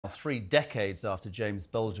3 decades after James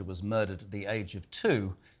Bulger was murdered at the age of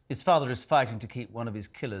 2, his father is fighting to keep one of his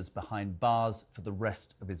killers behind bars for the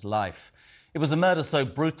rest of his life. It was a murder so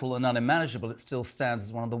brutal and unmanageable it still stands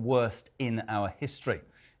as one of the worst in our history.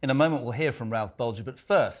 In a moment we'll hear from Ralph Bulger, but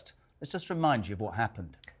first, let's just remind you of what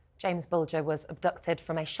happened. James Bulger was abducted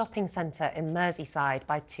from a shopping centre in Merseyside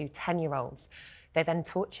by 2 10-year-olds. They then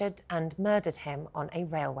tortured and murdered him on a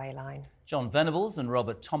railway line. Jon Venables and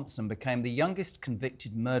Robert Thompson became the youngest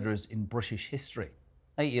convicted murderers in British history.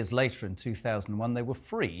 8 years later, in 2001, they were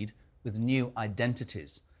freed with new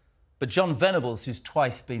identities. But Jon Venables, who's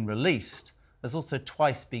twice been released, has also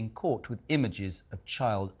twice been caught with images of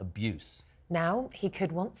child abuse. Now he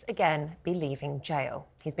could once again be leaving jail.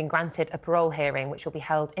 He's been granted a parole hearing which will be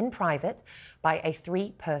held in private by a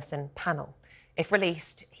 3-person panel. If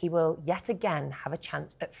released, he will yet again have a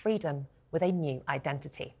chance at freedom with a new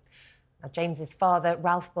identity. Now, James's father,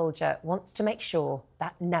 Ralph Bulger, wants to make sure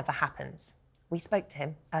that never happens. We spoke to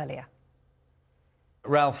him earlier.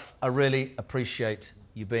 Ralph, I really appreciate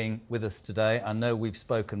you being with us today. I know we've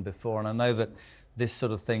spoken before, and I know that this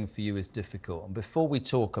sort of thing for you is difficult. And before we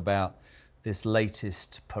talk about this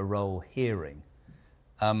latest parole hearing,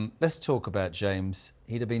 let's talk about James.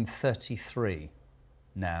 He'd have been 33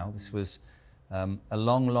 now. This was a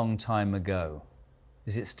long, long time ago.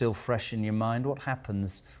 Is it still fresh in your mind? What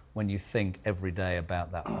happens when you think every day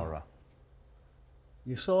about that horror?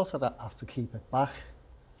 You sort of have to keep it back.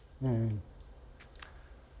 It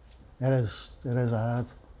is hard,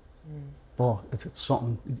 but it's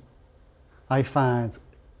something I find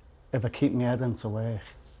if I keep my head into work,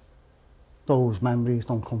 those memories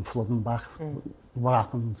don't come flooding back. What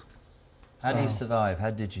happened? How do you survive?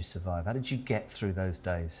 How did you survive? How did you get through those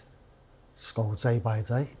days? Just go day by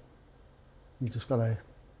day. You just got to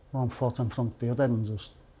one foot in front of the other and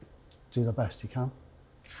just do the best you can.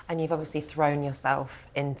 And you've obviously thrown yourself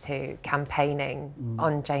into campaigning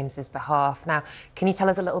on James's behalf. Now, can you tell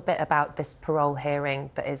us a little bit about this parole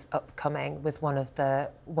hearing that is upcoming with one of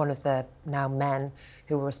the now men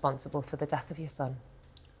who were responsible for the death of your son?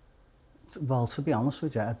 Well, to be honest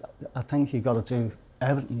with you, I think you've got to do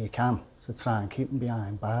everything you can to try and keep him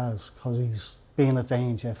behind bars, because he's been a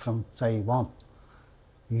danger from day one.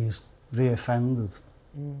 He's reoffended.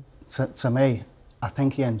 To me, I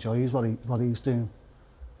think he enjoys what he's doing.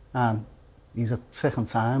 And he's a ticking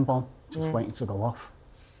time bomb, just waiting to go off,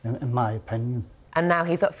 in my opinion. And now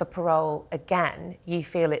he's up for parole again. You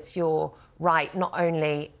feel it's your right, not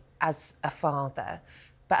only as a father,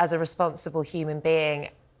 but as a responsible human being,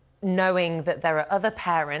 knowing that there are other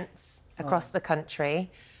parents across the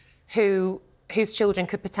country whose children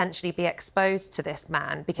could potentially be exposed to this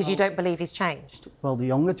man because you don't believe he's changed. Well, the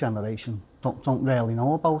younger generation don't really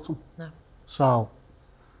know about him. No. So,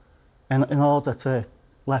 in order to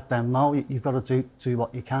let them know, you've got to do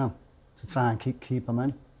what you can to try and keep them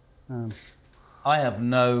in. I have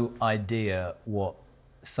no idea what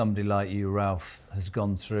somebody like you, Ralph, has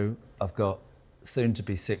gone through. I've got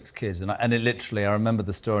soon-to-be 6 kids, and I remember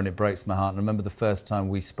the story and it breaks my heart. And I remember the first time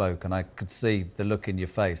we spoke and I could see the look in your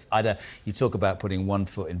face. You talk about putting one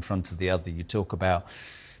foot in front of the other. You talk about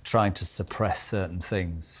trying to suppress certain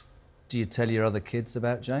things. Do you tell your other kids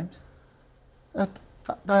about James? I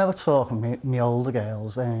have a talk with my older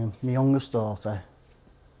girls. My youngest daughter,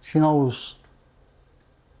 she knows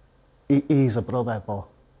he's a brother, but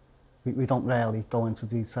we don't really go into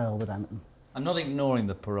detail with anything. I'm not ignoring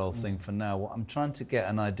the parole thing for now. What I'm trying to get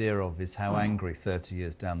an idea of is how angry 30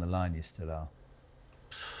 years down the line you still are.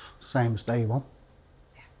 Same as day one.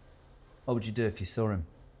 Yeah. What would you do if you saw him?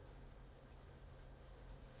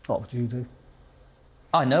 What would you do?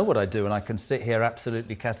 I know what I do, and I can sit here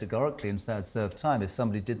absolutely categorically and say I'd serve time if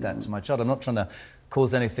somebody did that to my child. I'm not trying to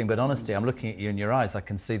cause anything but honesty. I'm looking at you in your eyes. I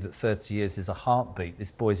can see that 30 years is a heartbeat.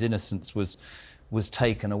 This boy's innocence was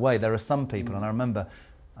taken away. There are some people, and I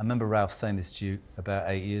remember Ralph saying this to you about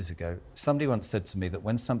 8 years ago. Somebody once said to me that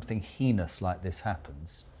when something heinous like this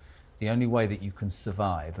happens, the only way that you can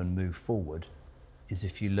survive and move forward is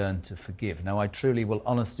if you learn to forgive. Now, I truly will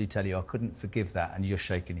honestly tell you I couldn't forgive that, and you're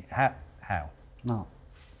shaking it. How? No.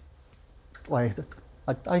 Like,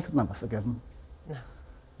 I could never forgive him. No.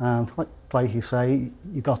 And like you say,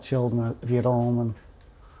 you got children of your own,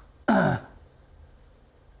 and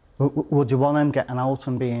would you want him getting out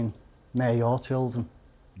and being near your children?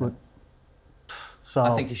 No. So,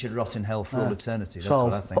 I think he should rot in hell for all eternity. That's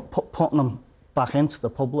what I think. Putting him back into the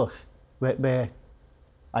public, where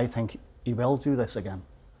I think he will do this again.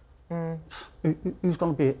 Who's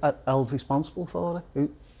going to be held responsible for it?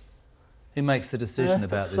 Who makes the decision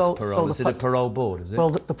about this parole? Is it a parole board, is it?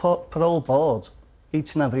 Well, the parole board,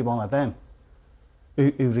 each and every one of them,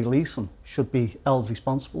 who release him should be held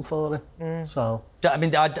responsible for it. So, I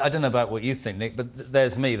mean, I don't know about what you think, Nick, but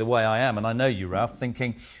there's me, the way I am, and I know you, Ralph,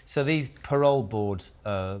 thinking, so these parole board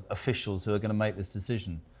officials who are going to make this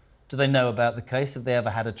decision, do they know about the case? Have they ever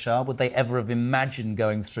had a child? Would they ever have imagined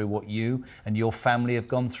going through what you and your family have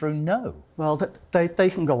gone through? No. well, they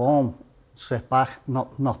can go home, sit back,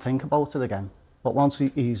 not think about it again. But once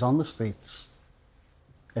he's on the streets,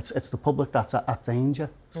 it's the public that's at danger.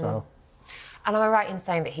 So. And am I right in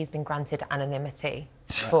saying that he's been granted anonymity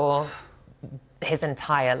for his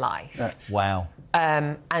entire life? Yeah. Wow.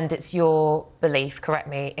 And it's your belief, correct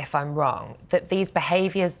me if I'm wrong, that these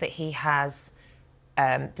behaviours that he has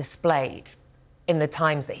displayed in the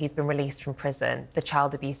times that he's been released from prison, the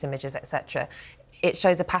child abuse images, etc., it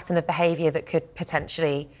shows a pattern of behaviour that could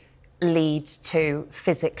potentially lead to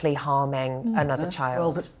physically harming another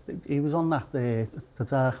child. Well, he was on that the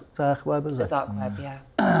dark web, is it? The dark web,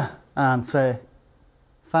 yeah. And to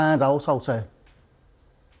find out how to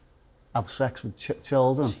have sex with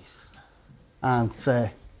children and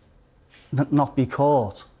to not be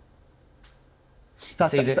caught.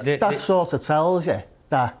 That sort of tells you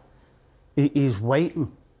that he's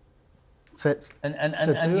waiting to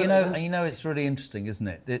you know it's really interesting, isn't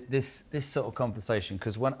it? This sort of conversation,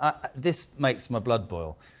 because when this makes my blood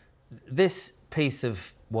boil. This piece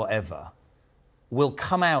of whatever will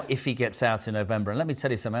come out if he gets out in November. And let me tell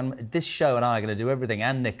you something, this show and I are going to do everything,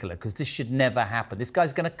 and Nicola, because this should never happen. This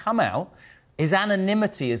guy's going to come out. His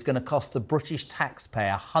anonymity is going to cost the British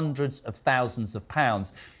taxpayer hundreds of thousands of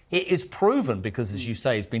pounds. It is proven, because, as you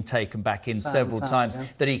say, he's been taken back in several times,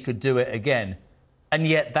 that he could do it again. And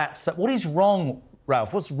yet that's... What is wrong,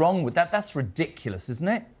 Ralph? What's wrong with that? That's ridiculous, isn't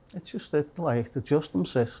it? It's just that, like, the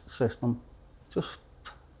justice system,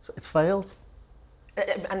 it's failed.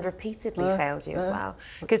 And repeatedly failed you as well.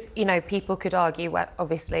 Because, you know, people could argue, well,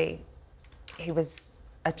 obviously, he was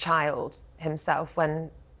a child himself when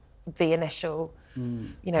the initial,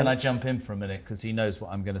 you know... Can I jump in for a minute? Because he knows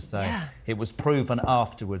what I'm going to say. Yeah. It was proven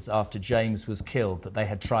afterwards, after James was killed, that they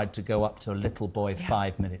had tried to go up to a little boy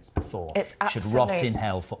 5 minutes before. It's absolute... Should rot in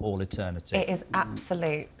hell for all eternity. It is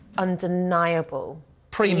absolute, undeniable...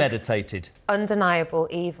 Premeditated. Undeniable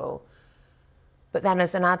evil. But then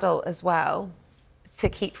as an adult as well, to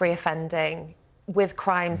keep reoffending with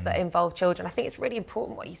crimes that involve children. I think it's really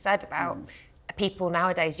important what you said about people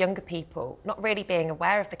nowadays, younger people, not really being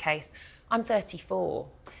aware of the case. I'm 34,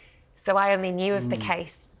 so I only knew of the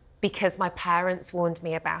case because my parents warned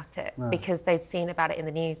me about it, because they'd seen about it in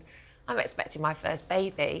the news. I'm expecting my first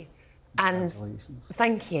baby. And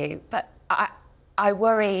thank you. But I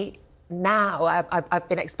worry now. I've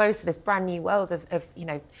been exposed to this brand new world of you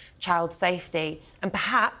know, child safety. And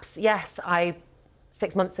perhaps, yes,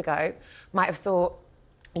 6 months ago, might have thought,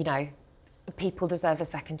 you know, people deserve a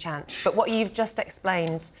second chance. But what you've just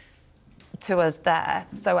explained to us there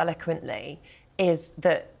so eloquently is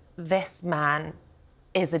that this man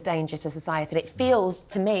is a danger to society. And it feels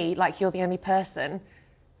to me like you're the only person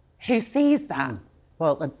who sees that.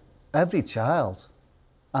 Well, every child,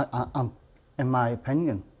 in my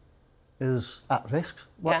opinion, is at risk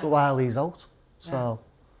while he's out. So.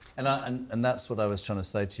 And that's what I was trying to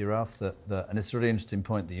say to you, Ralph, and it's a really interesting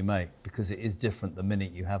point that you make, because it is different the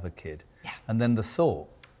minute you have a kid. Yeah. And then the thought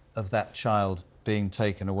of that child being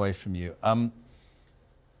taken away from you.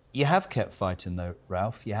 You have kept fighting, though,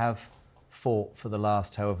 Ralph. You have fought for the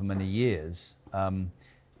last however many years.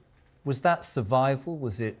 Was that survival?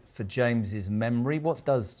 Was it for James's memory? What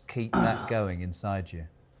does keep that going inside you?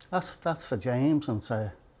 That's for James, and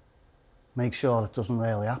to make sure it doesn't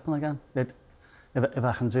really happen again. If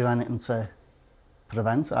I can do anything to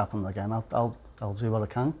prevent it happening again, I'll do what I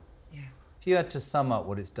can. Yeah. If you had to sum up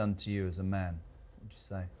what it's done to you as a man, what would you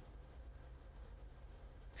say?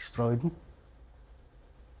 Destroyed me.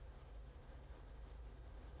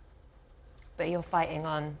 But you're fighting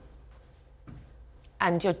on,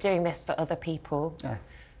 and you're doing this for other people. Yeah.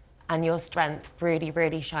 And your strength really,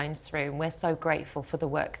 really shines through. And we're so grateful for the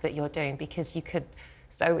work that you're doing, because you could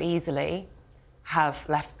so easily have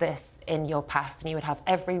left this in your past, and you would have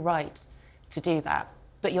every right to do that.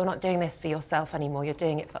 But you're not doing this for yourself anymore, you're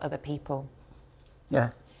doing it for other people. Yeah.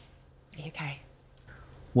 Are you okay?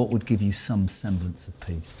 What would give you some semblance of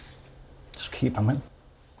peace? Just keep him in.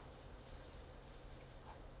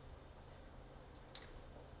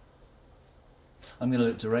 I'm going to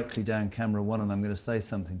look directly down camera one, and I'm going to say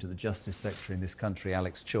something to the Justice Secretary in this country,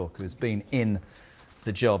 Alex Chalk, who has been in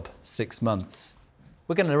the job 6 months.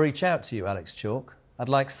 We're going to reach out to you, Alex Chalk. I'd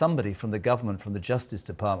like somebody from the government, from the Justice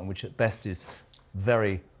Department, which at best is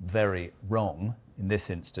very, very wrong in this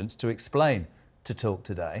instance, to explain to Talk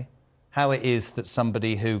Today how it is that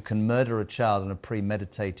somebody who can murder a child in a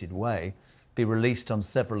premeditated way be released on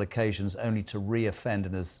several occasions only to re-offend,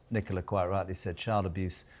 and as Nicola quite rightly said, child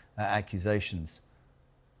abuse accusations.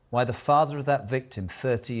 Why the father of that victim,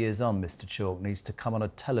 30 years on, Mr. Chalk, needs to come on a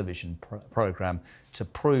television programme to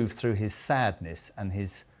prove through his sadness and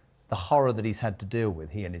the horror that he's had to deal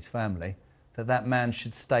with, he and his family, that that man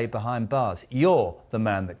should stay behind bars. You're the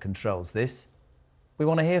man that controls this. We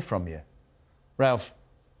want to hear from you. Ralph,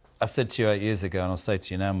 I said to you 8 years ago, and I'll say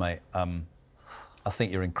to you now, mate, I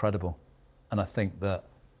think you're incredible. And I think that,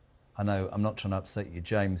 I know I'm not trying to upset you,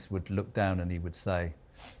 James would look down and he would say,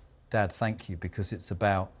 Dad, thank you, because it's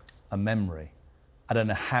about a memory. I don't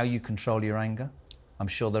know how you control your anger. I'm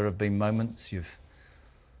sure there have been moments you've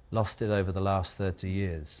lost it over the last 30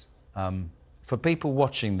 years. For people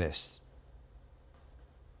watching this,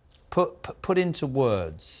 put into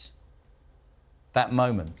words that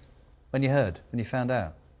moment when you found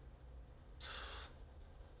out.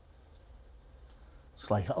 It's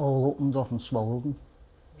like it all opened up and swallowed him.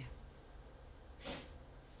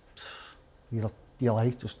 Yeah. Your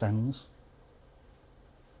life just ends.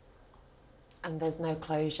 And there's no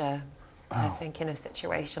closure, I think, in a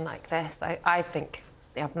situation like this. I think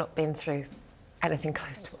I've not been through anything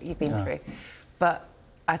close to what you've been through, but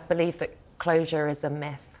I believe that closure is a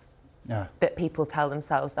myth that people tell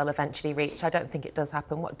themselves they'll eventually reach. I don't think it does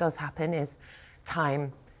happen. What does happen is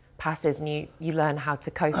time passes and you learn how to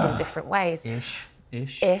cope in different ways.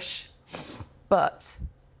 Ish. But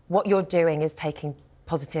what you're doing is taking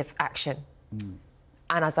positive action.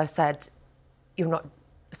 And as I said, you're not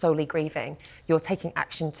solely grieving. You're taking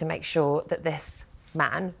action to make sure that this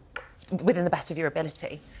man, within the best of your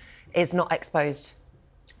ability, is not exposed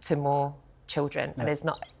to more children and is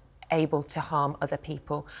not able to harm other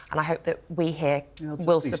people. And I hope that we here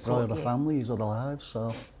will support you. Destroy the families or the lives, so...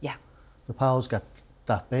 Yeah. The powers get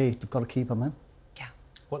that big, they've got to keep them in. Yeah.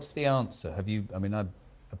 What's the answer? I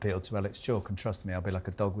appealed to Alex Chalk, and trust me, I'll be like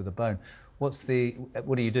a dog with a bone. What do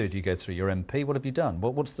you do? Do you go through your MP? What have you done?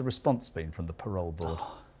 What's the response been from the parole board?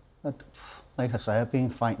 Like I say, I've been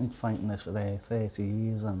fighting this for 30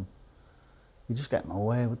 years and you just get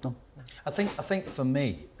nowhere with them. I think for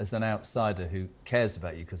me, as an outsider who cares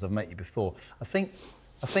about you, because I've met you before, I think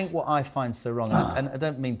what I find so wrong, and I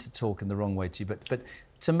don't mean to talk in the wrong way to you, but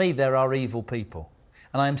to me there are evil people.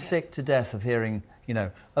 And I am sick to death of hearing,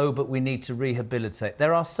 oh, but we need to rehabilitate.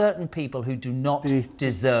 There are certain people who do not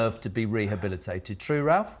deserve to be rehabilitated. True,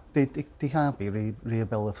 Ralph? They can't be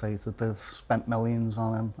rehabilitated. They've spent millions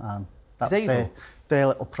on them, and their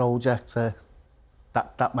little project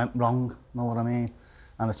that went wrong. Know what I mean?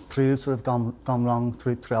 And it's proved to have gone wrong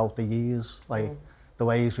throughout the years. Like the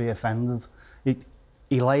way he's reoffended.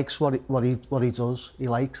 He likes what he does. He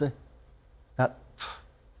likes it. That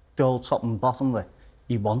the old top and bottom there.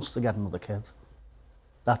 He wants to get another kid.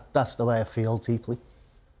 That's the way I feel deeply.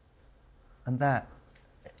 And that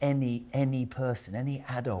any person, any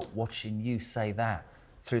adult watching you say that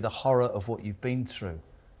through the horror of what you've been through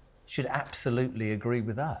should absolutely agree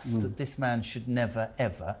with us that this man should never,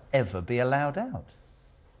 ever, ever be allowed out.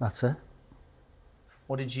 That's it.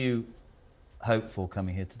 What did you hope for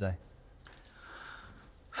coming here today?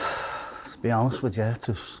 To be honest with you,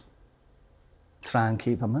 just try and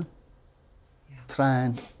keep him in. Try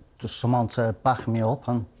and just someone to back me up.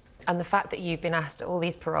 And the fact that you've been asked at all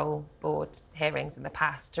these parole board hearings in the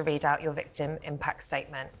past to read out your victim impact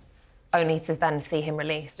statement, only to then see him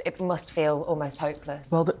released, it must feel almost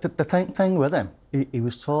hopeless. Well, the thing with him, he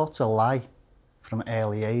was taught to lie from an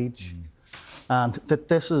early age. And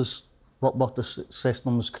this is what the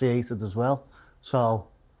system's created as well. So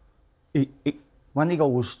when he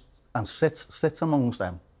goes and sits amongst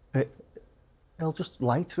them, he'll just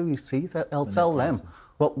lie through his teeth. He'll tell them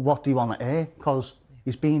what they want to hear, because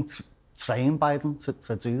he's been trained by them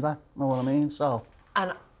to do that. Know what I mean? So.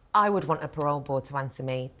 And I would want a parole board to answer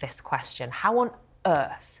me this question. How on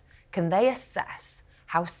earth can they assess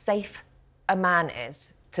how safe a man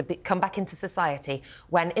is to come back into society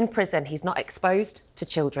when in prison he's not exposed to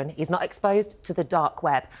children, he's not exposed to the dark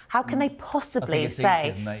web? How can they possibly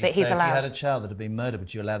say that he's allowed? If you had a child that had been murdered,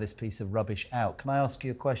 would you allow this piece of rubbish out? Can I ask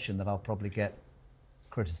you a question that I'll probably get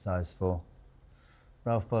criticised for?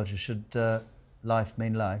 Ralph Bulger, should life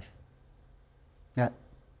mean life? Yeah,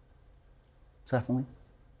 definitely.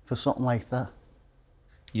 For something like that.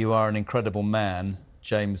 You are an incredible man.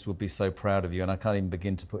 James would be so proud of you, and I can't even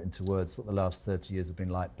begin to put into words what the last 30 years have been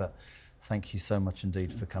like, but thank you so much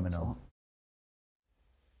indeed for coming on.